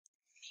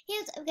Hey,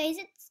 what's up guys,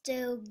 it's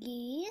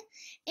Doge,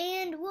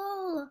 and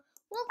welcome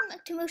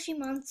back to Moshi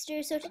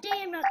Monsters. So today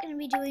I'm not going to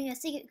be doing a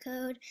secret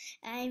code,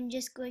 I'm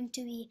just going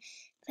to be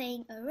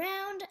playing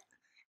around,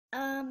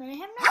 and I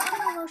have not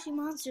done Moshi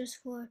Monsters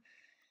for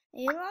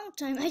a long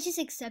time. I just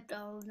accept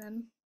all of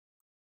them.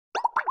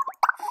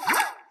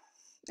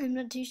 I'm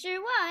not too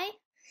sure why,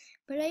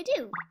 but I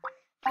do.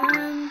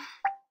 I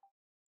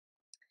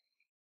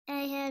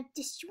have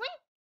this one,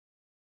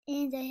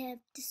 and I have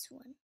this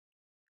one.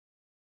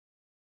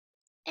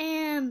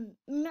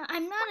 No,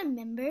 I'm not a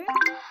member.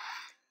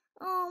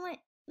 Oh,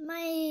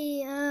 my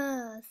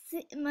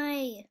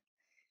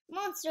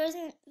monster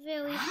isn't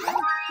very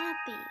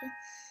happy.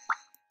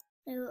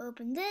 I will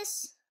open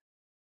this.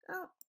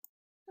 Oh,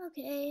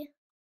 okay.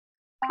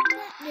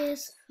 That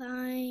is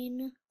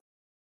fine.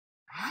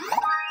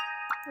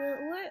 Will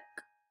it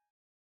work?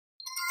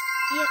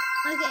 Yep,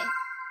 okay.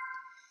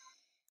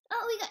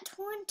 Oh, we got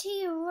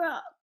 20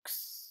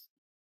 rocks.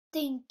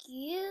 Thank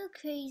you,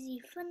 crazy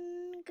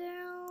fun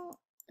girl.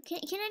 Can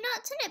I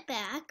not send it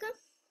back?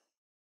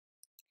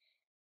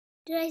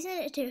 Did I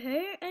send it to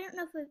her? I don't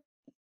know if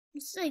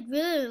it's like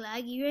really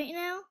laggy right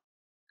now.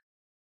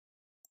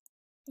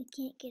 I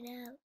can't get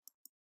out.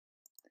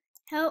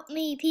 Help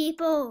me,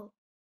 people.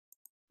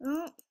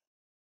 Oh.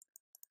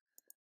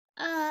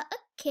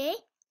 Okay.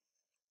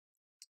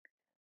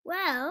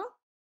 Well,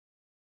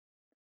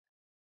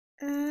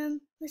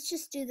 let's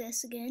just do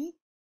this again.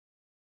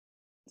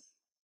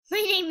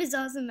 My name is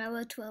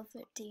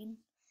Awesomella1213.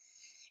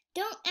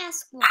 Don't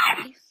ask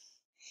why.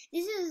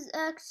 This is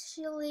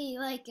actually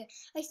like,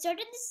 I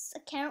started this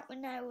account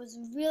when I was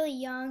really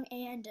young,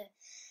 and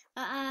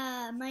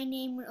my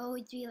name would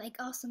always be like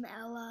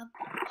Awesomella.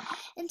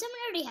 And someone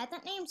already had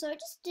that name, so I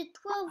just did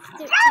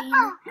 1213.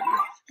 I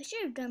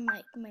should have done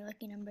like my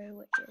lucky number,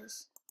 which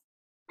is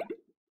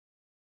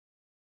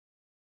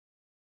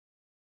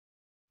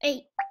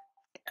 8.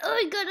 Oh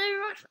my god,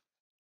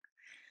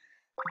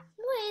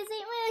 Wait, is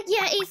 8 my lucky?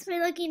 Yeah, 8's my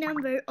lucky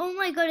number. Oh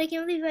my god, I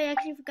can't believe I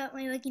actually forgot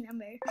my lucky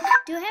number.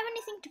 Do I have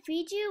anything to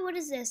feed you? What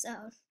is this?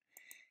 Oh,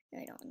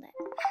 no, I don't want that.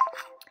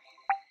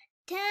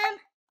 Time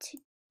to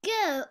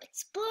go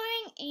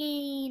exploring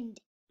and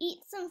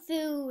eat some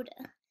food.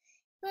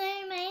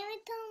 Where my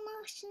little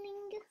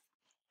motioning?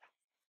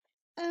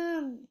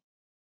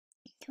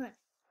 Come on.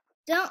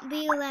 Don't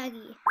be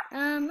laggy.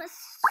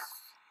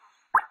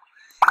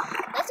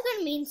 Let's go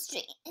to Main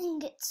Street and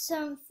get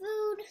some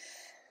food.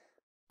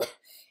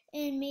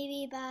 And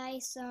maybe buy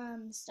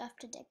some stuff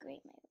to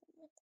decorate my room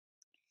with.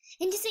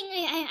 And just saying,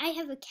 I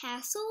have a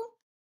castle,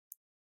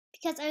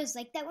 because I was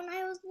like that when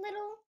I was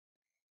little.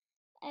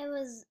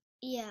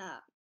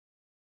 Yeah.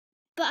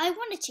 But I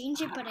want to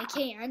change it, but I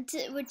can't,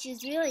 which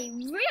is really,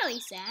 really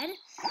sad.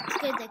 Let's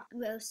go to the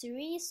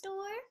grocery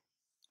store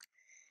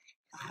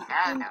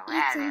and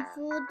eat some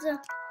food.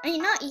 I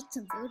mean, not eat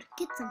some food,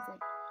 get some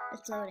food.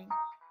 It's loading.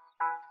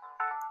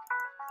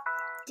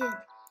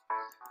 Dude.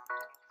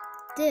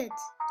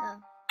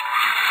 Oh.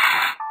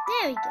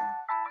 There we go.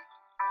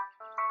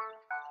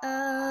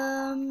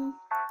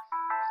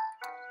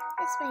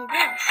 Let's buy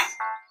this.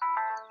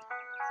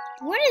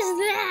 What is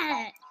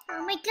that?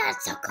 Oh my god,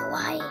 so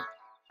kawaii.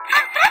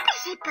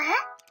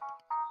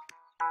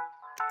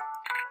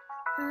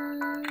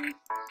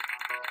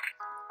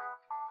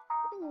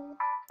 Ooh.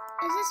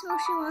 Is this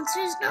Moshi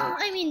Monsters? No,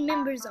 I mean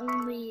members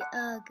only.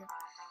 Ugh.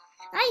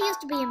 I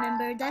used to be a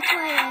member, that's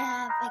why I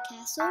have a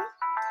castle.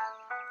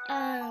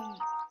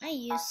 I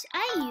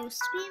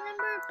used to be a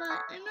member, but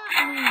I'm not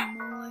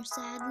anymore,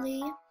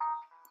 sadly.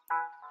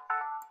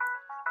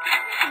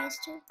 I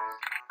used to.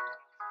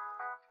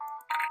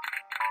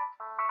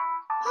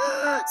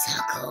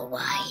 So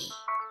kawaii.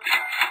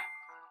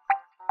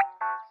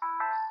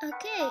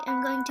 Okay,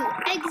 I'm going to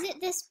exit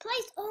this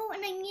place. Oh,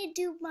 and I need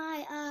to do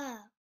my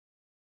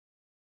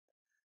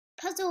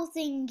puzzle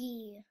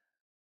thingy.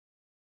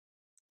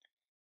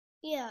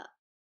 Yeah.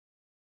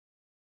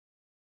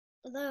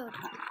 Load.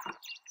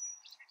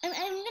 I'm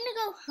gonna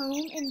go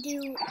home and do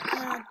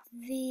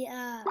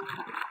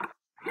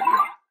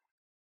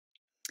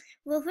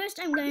well, first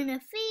I'm gonna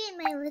feed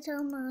my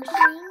little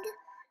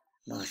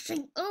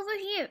moshing over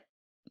here.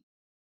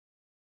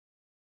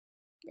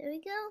 There we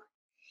go.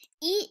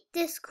 Eat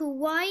this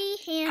kawaii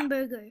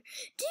hamburger.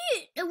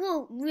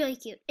 Well, really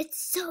cute.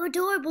 It's so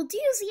adorable. Do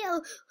you see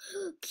how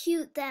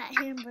cute that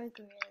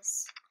hamburger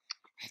is?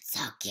 It's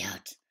so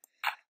cute.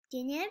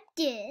 Didn't have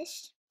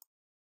dish.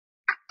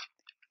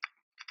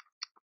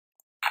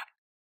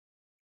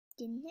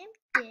 Didn't have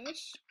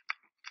dish.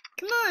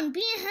 Come on,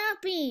 be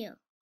happy.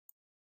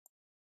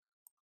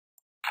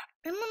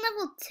 I'm on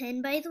level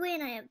 10, by the way,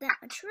 and I have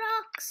that much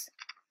rocks.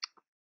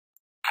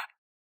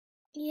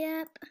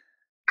 Yep.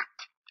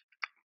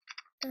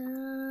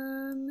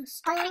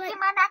 Starlight.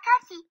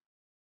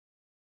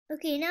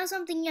 Okay, now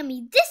something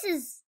yummy.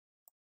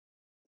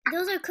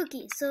 Those are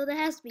cookies, so that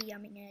has to be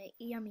yummy,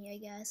 I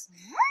guess.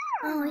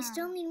 Oh, I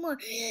still need more.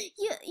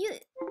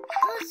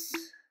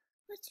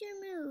 What's your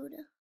mood?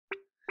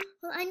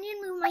 Well, I need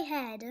to move my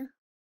head.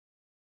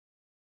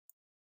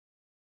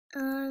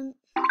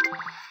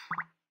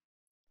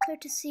 hard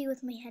to see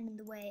with my head in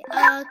the way.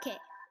 Okay.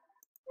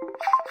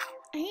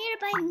 I need to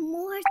buy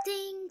more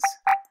things.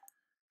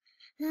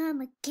 Oh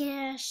my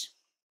gosh.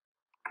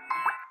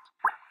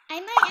 I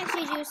might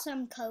actually do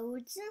some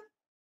codes.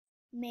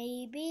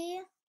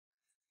 Maybe.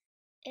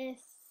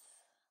 If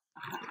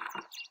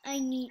I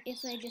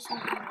just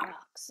want more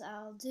rocks,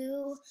 I'll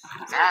do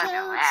some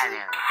codes.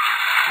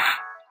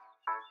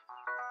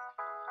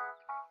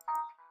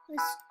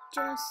 Let's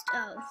just,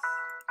 oh.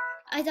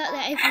 I thought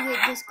that if you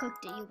just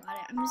cooked it, you got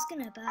it. I'm just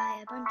gonna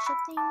buy a bunch of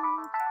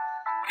things.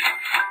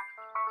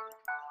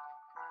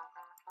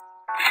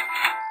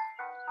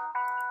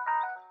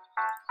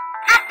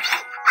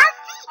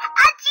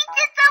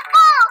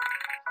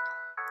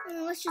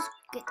 Let's just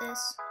get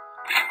this.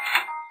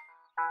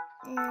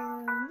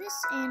 And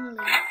this and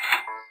leave.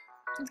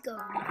 Let's go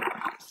on.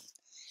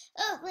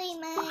 Hopefully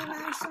my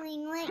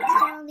modeling likes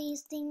all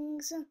these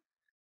things.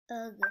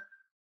 Ugh.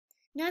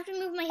 Now I have to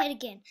move my head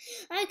again.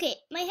 Okay,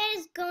 my head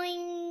is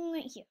going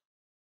right here.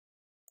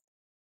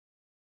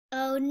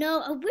 Oh no,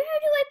 where do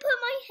I put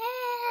my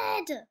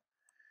head?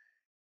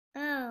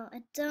 Oh,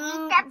 I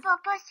don't.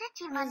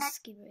 Let's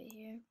skip right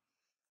here.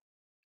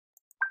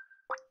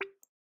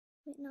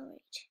 Wait, no,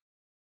 right.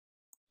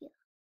 Yeah.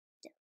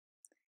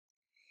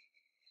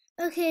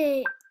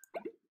 Okay.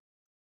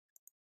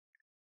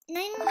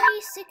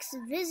 96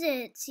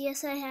 visits.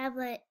 Yes, I have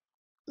like.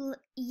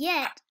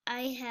 Yet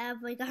I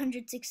have like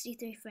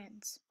 163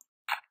 friends.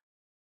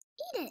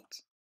 Eat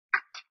it.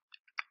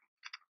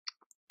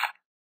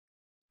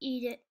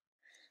 Eat it.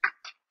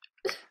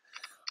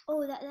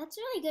 Oh, that's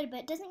really good,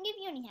 but it doesn't give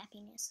you any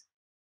happiness.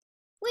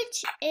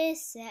 Which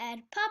is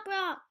sad. Pop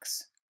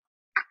rocks.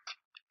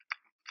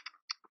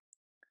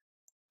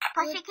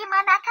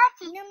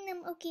 Num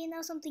num. Okay,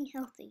 now something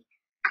healthy.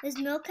 Is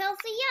milk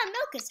healthy? Yeah,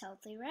 milk is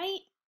healthy,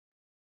 right?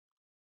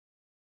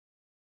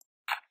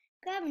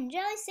 Crab and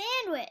jelly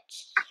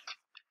sandwich.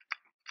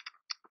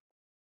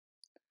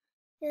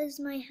 Is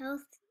my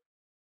health?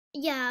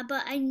 Yeah,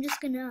 but I'm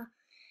just gonna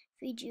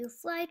feed you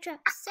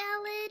flytrap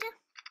salad.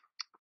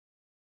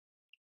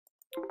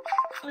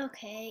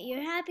 Okay,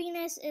 your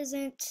happiness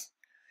isn't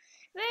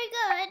very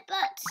good,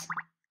 but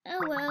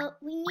oh well.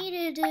 We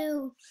need to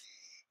do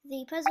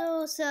the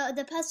puzzle,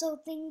 the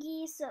puzzle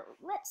thingy. So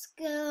let's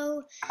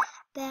go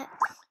back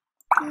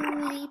to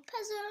the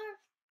puzzle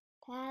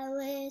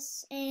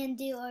palace and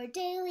do our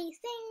daily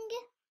thing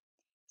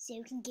so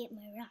we can get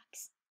more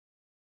rocks.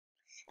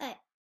 Alright.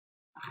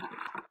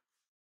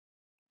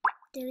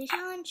 Daily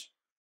challenge.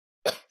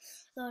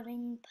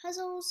 Loading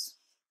puzzles.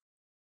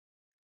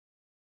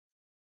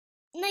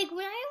 Like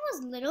when I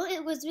was little,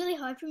 it was really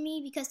hard for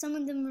me because some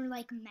of them were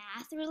like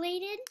math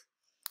related.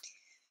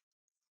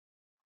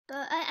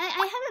 But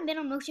I haven't been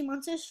on Moshi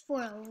Monsters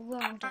for a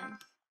long time.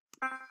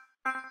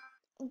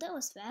 Oh, that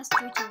was fast.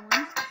 3, 2,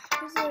 1.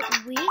 Was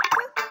it week?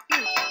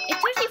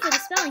 It's usually for the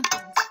spelling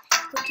things.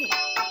 14.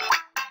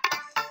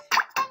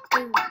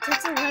 Ooh,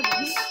 that's 11.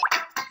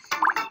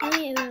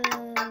 Maybe 6.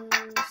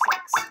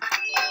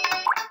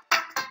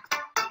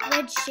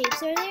 Red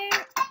shapes are there.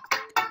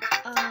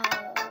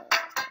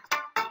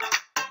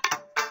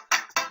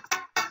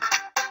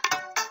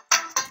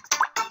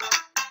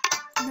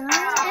 9?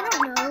 I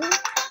don't know.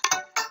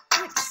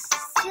 What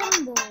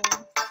symbol?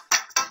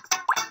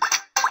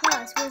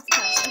 Plus, where's the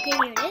plus? Okay,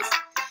 here it is.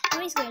 How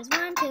many squares?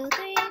 1, 2,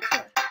 3,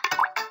 4.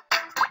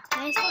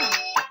 Nice one.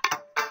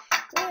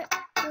 Where is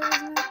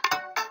my...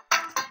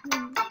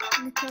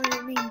 the color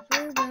name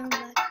blue, brown,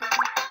 black,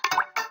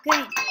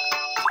 green.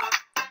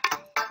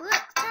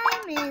 What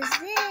time is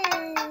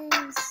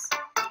this?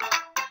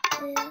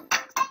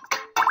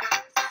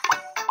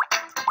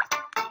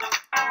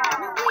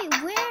 No, wait,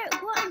 where?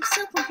 What? I'm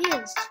so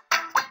confused.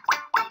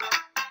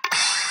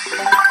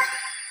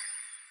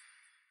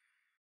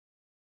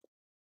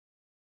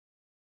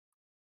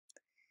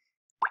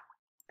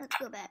 Let's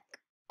go back.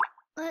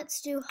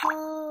 Let's do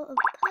Hall of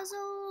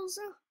Puzzles.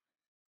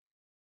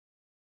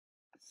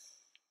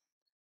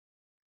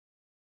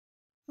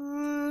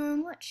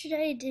 What should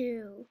I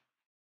do?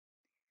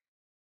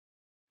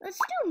 Let's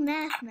do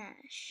Math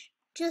Mash.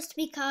 Just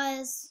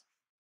because.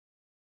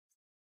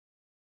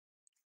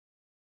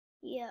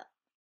 Yeah.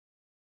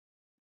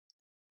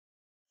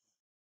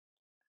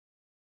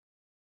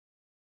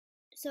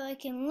 So I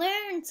can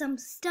learn some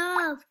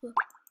stuff.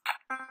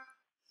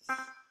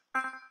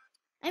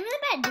 I'm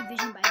really bad at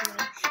division, by the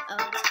way.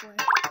 Oh, it's 4.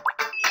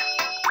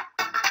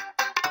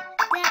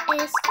 That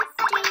is 50.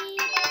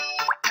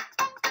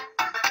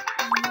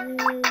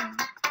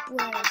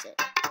 Where is it?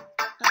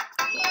 Oh,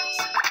 here it is.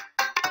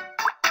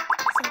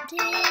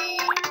 17.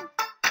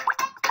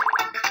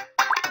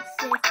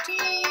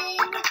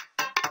 15.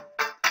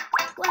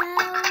 12.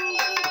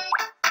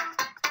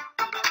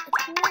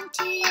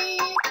 20.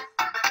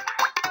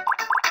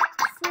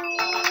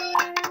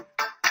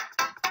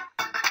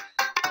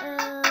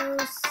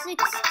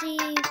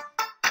 66.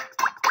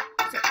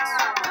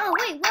 Oh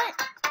wait, what?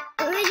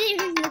 I didn't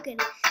even look at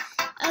it.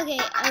 Okay,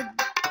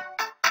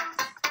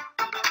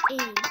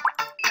 80.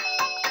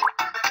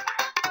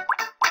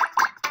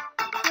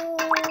 4.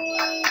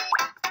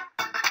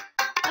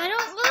 I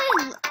don't really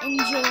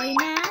enjoy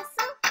math.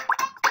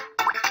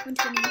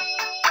 120.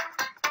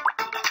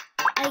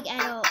 Like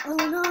at all. Oh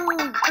no!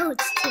 Oh,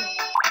 it's 2.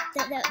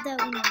 That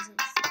one was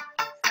this.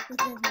 I'm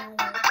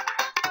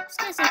just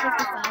gonna say 55.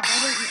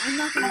 I'm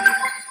not gonna do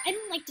that. I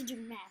don't like to do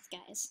math,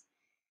 guys.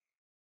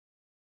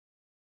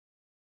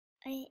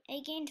 I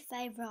gained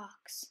 5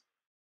 rocks.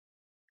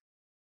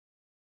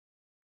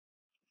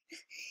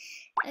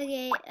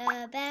 Okay,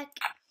 back.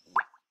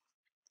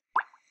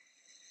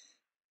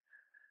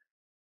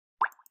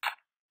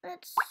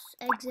 Let's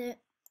exit.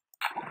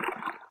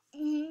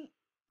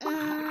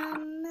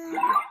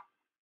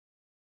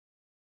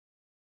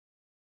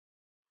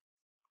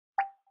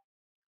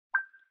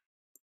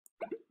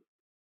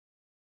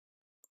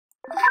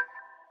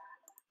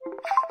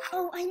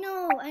 Oh, I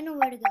know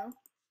where to go.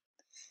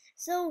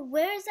 So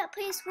where is that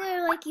place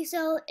where like you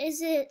sell?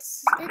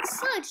 It's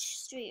Sludge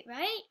Street,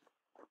 right?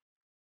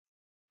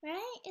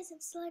 Right? Is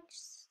it Sludge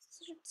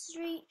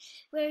Street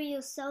where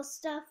you sell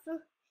stuff?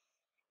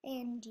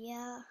 And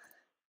yeah,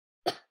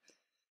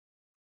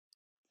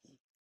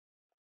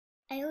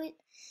 I always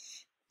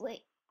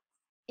wait.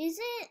 Is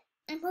it?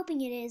 I'm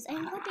hoping it is.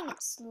 I'm hoping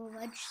it's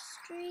Sludge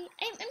Street.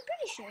 I'm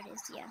pretty sure it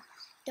is. Yeah,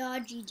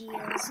 dodgy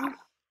deals.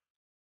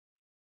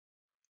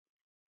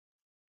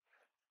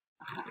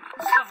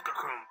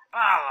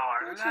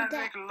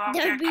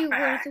 That'd be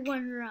worth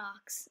 1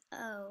 rocks.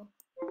 Oh.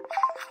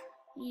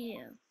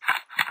 Yeah.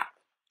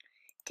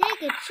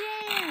 Take a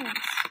chance.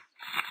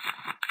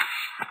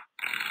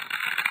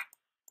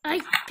 I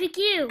pick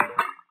you.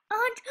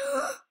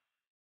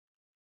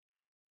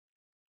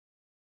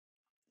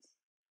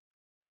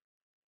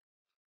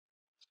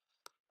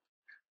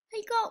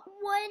 I got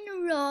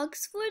 1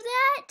 rocks for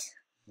that.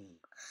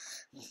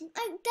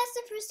 That's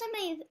the first time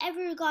I've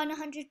ever gotten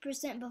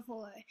 100%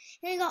 before.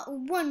 And I got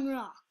 1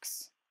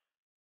 rocks.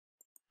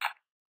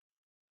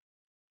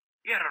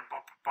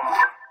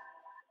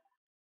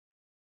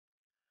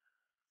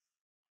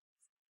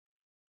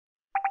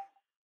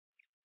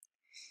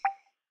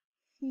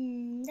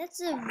 That's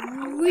a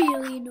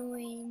really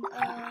annoying.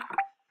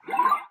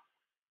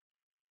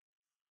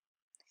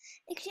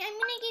 Actually, I'm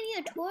gonna give you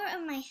a tour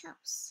of my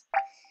house.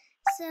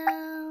 So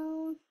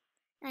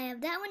I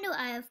have that window.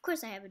 Of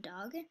course, I have a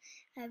dog.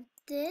 I have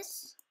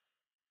this.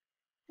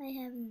 I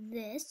have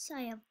this.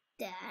 I have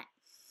that.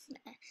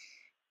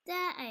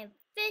 That. I have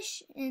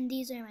fish, and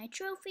these are my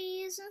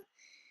trophies.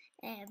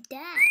 I have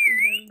that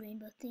little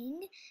rainbow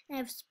thing. I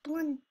have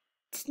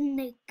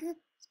Splintnick,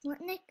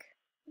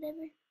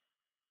 whatever.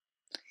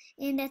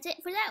 And that's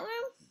it for that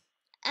room.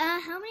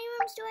 How many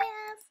rooms do I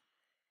have?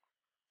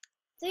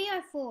 3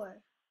 or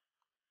 4?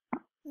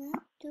 1,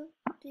 2,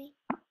 3.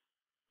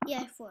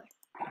 Yeah, 4.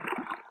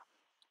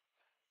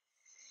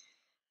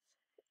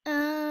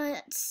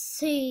 Let's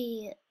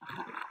see.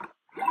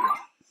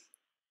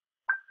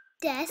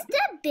 That's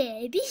the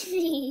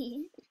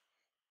baby.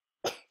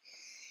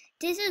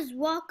 This is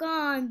walk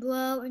on,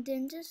 bro, and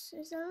then this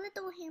is a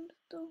little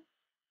hamster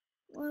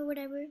or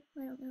whatever.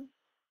 I don't know.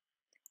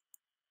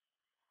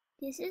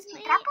 This is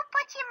my.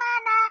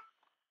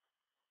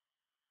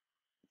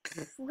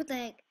 What the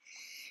heck?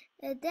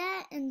 I have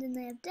that, and then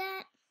I have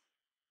that.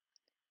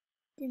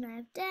 Then I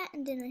have that,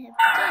 and then I have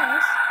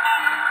this.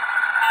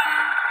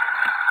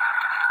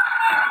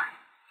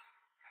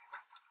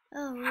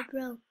 Oh, it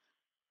broke.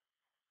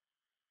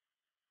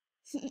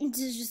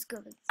 Just go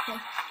with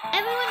this.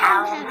 Everyone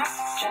has that.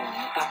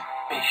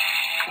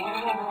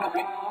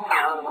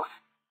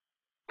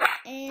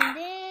 And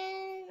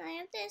then I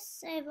have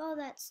this. I have all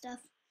that stuff.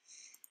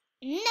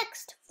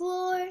 Next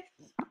floor.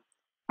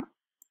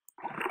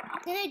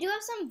 Then I do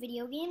have some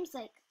video games,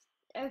 like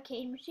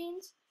arcade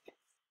machines.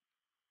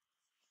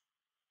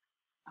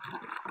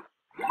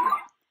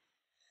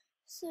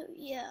 So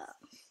yeah.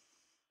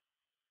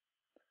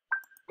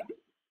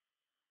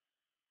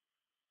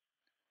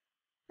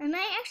 I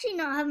might actually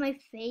not have my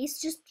face,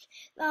 just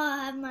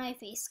have my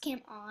face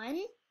cam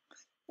on.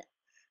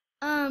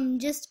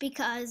 Just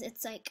because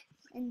it's like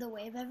in the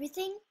way of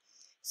everything.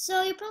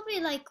 So you're probably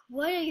like,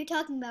 what are you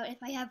talking about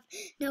if I have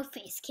no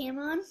face cam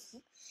on?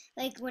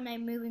 Like when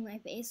I'm moving my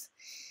face.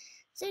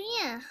 So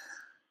yeah.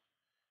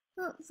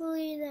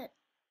 Hopefully that.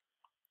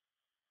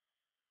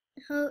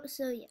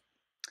 So yeah.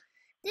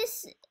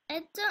 This,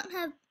 I don't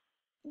have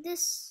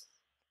this.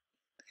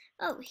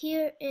 Oh,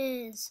 here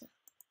is.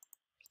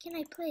 Can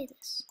I play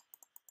this?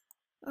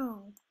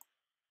 Oh.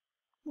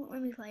 Won't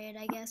let me play it,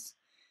 I guess.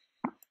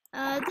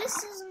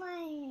 This is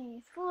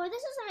my floor.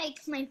 This is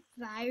like my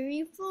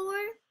fiery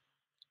floor.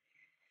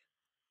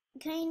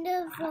 Kind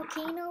of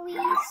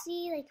volcano-y,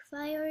 see? Like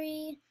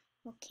fiery,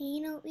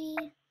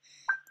 volcano-y.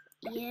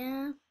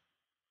 Yeah.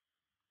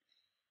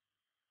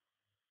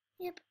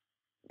 Yep.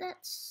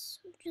 That's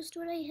just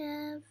what I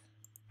have.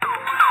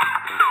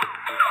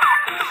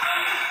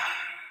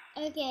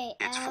 Okay.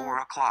 It's 4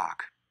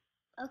 o'clock.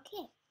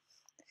 Okay.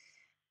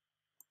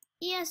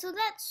 Yeah, so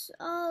that's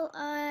all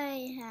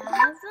I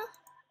have.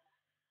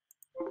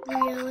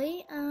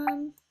 Really.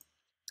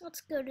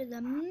 Let's go to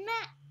the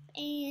map,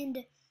 and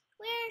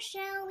where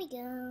shall we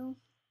go?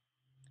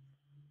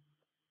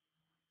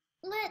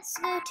 let's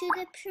go to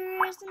the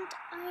present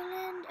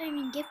island. I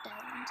mean, gift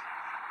island.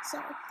 So,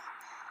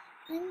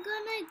 I'm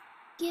gonna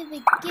give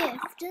a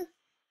gift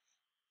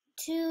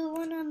to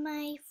one of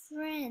my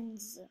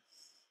friends.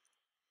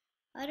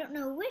 I don't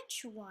know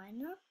which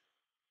one,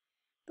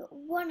 but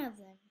one of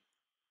them.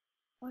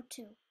 Or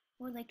two.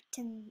 Or like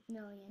 10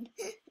 million.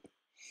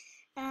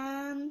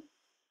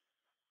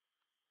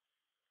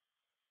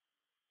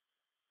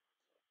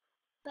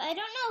 But I don't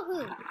know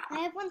who. I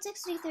have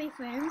 163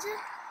 friends.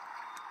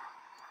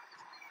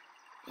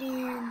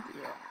 And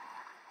yeah.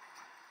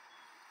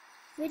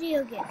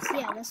 Video gifts.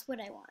 Yeah, that's what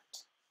I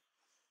want.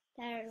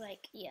 That are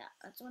like, yeah,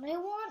 that's what I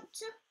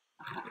want.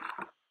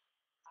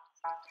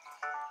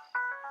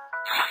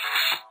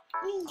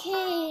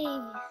 Okay.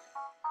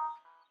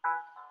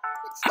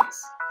 What's this?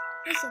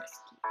 This looks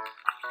cute.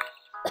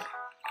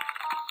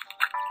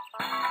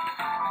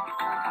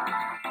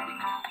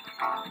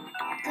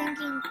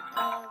 Thinking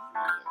of you.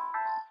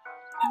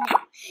 No.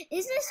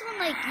 Is this one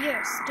like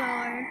your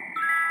star?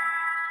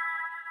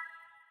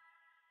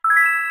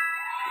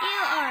 You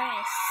are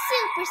a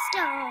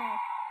superstar!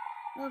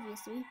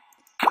 Obviously.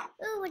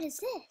 Oh, what is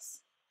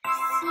this? I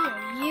see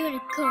a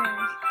unicorn.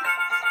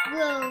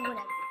 Well,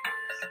 whatever.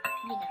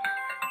 You know.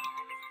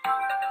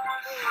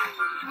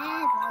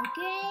 Have a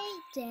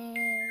great day.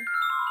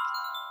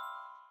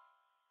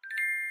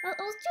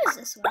 I'll choose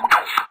this one.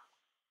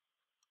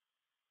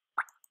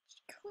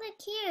 Click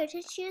here to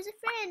choose a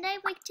friend. I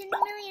have like 10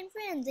 million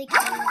friends. I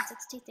can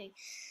 163.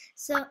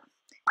 So,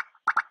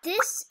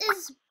 this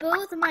is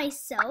both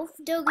myself,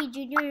 Doge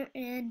Jr.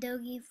 and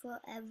Doge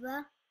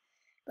Forever.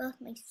 Both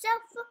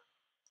myself.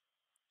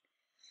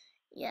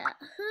 Yeah,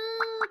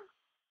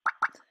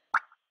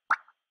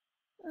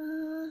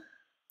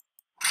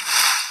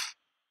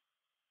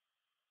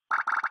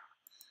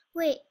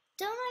 wait,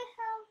 don't I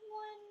have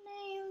one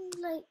named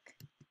like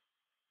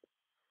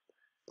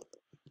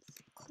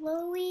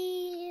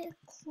Chloe?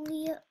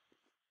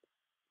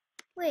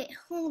 Wait,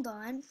 hold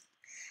on.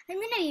 I'm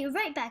gonna be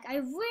right back.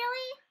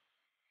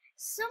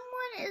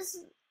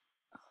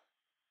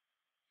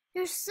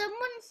 There's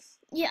someone,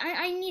 yeah,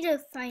 I need to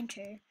find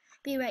her.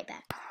 Be right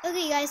back.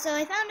 Okay guys, so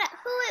I found out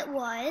who it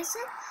was.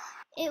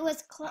 It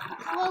was Chloe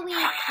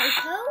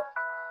Coco.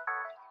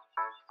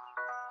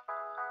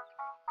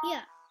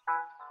 Yeah.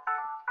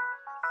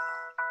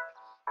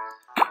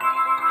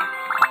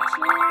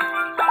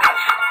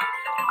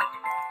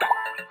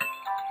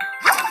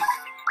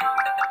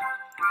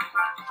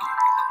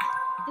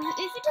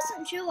 If it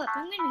doesn't show up,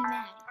 I'm gonna be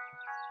mad.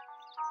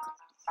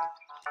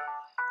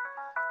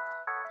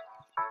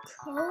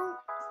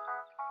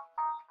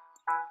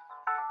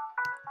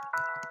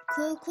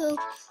 Coco.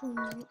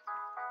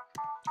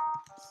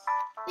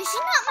 Is she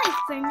not my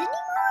friend anymore?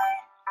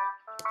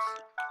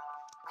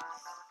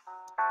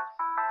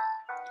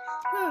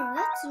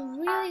 That's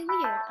really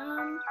weird.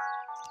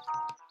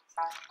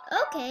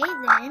 Okay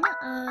then,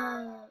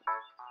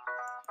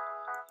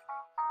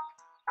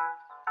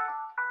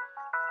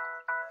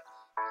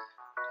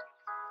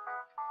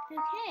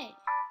 okay.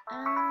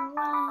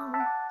 Well,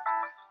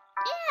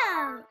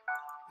 yeah,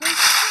 let's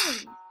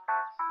see.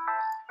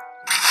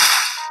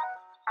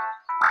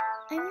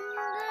 I'm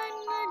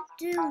gonna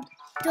do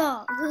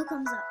dog. Who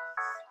comes up?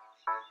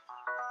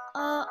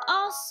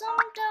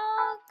 Awesome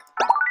dog.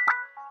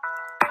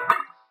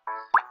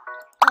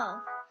 Oh,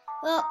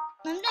 well,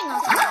 I'm doing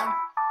awesome dog.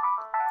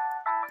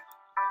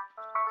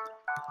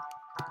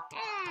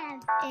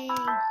 Have a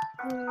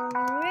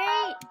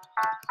great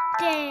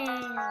day.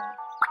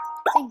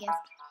 Send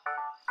gift.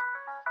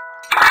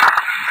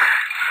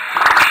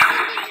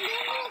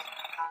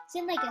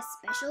 Send like a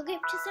special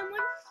gift to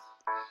someone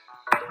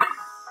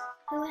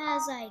who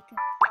has like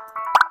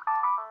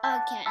a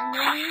cat in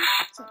their name,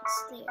 since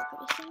they are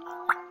pretty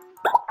similar.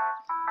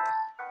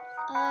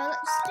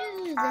 Let's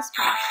do this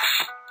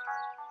page.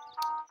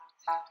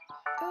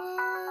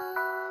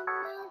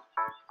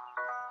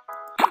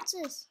 What's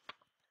this?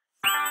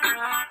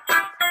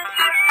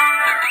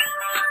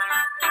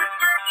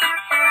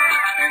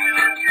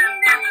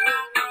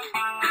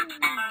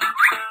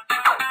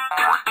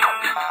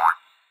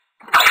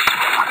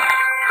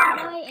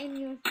 Why in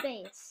your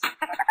face?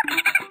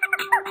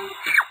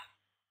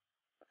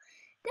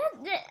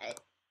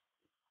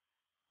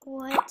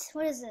 What?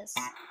 What is this?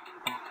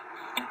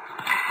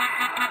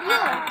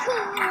 You're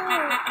cool!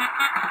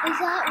 Is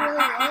that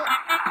really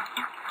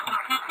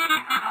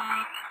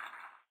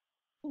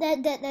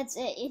it? That's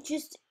it. It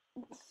just...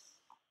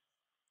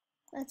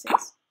 That's it.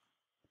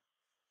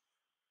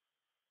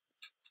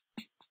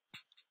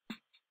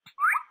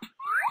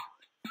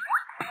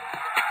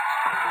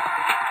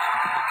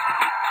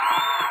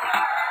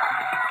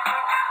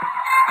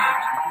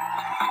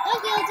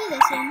 Okay, I'll do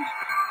this one.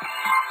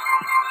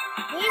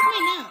 Where's my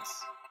mouse?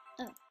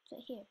 Oh, it's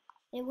right here.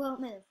 It won't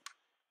move.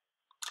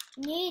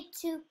 Need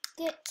to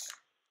get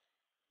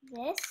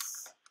this.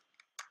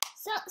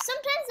 So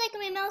sometimes like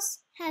my mouse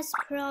has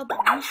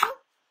problems.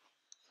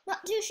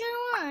 Not too sure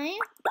why.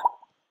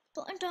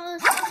 But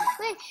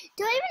wait,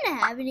 do I even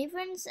have any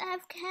friends that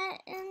have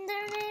cat in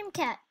their name?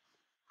 Cat.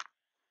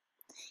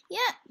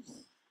 Yeah.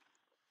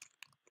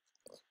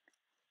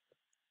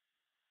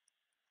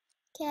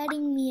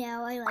 Catting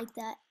meow, I like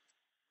that.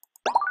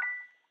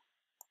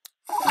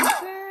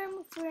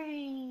 Confirm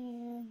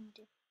friend.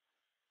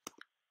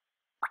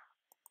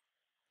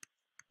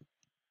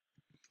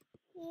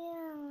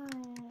 Yeah.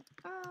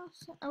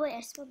 Awesome. Oh wait, I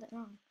spelled that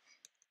wrong.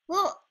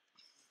 Well,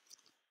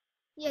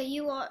 yeah,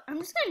 you are. I'm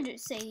just gonna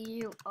just say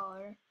you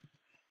are.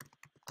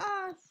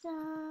 Awesome.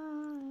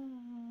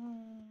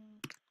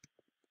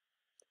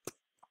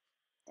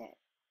 There.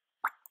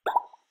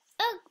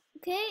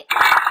 Okay.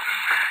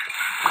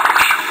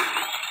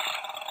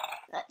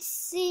 Let's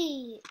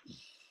see.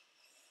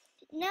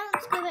 Now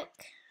let's go back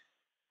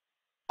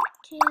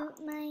to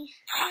my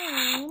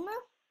home.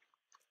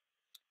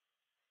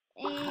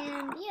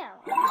 And yeah,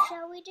 what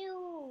shall we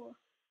do?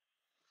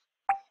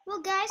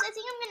 Well, guys, I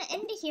think I'm going to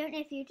end it here. And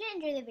if you did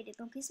enjoy the video,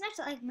 please smash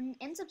the like button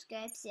and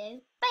subscribe. So,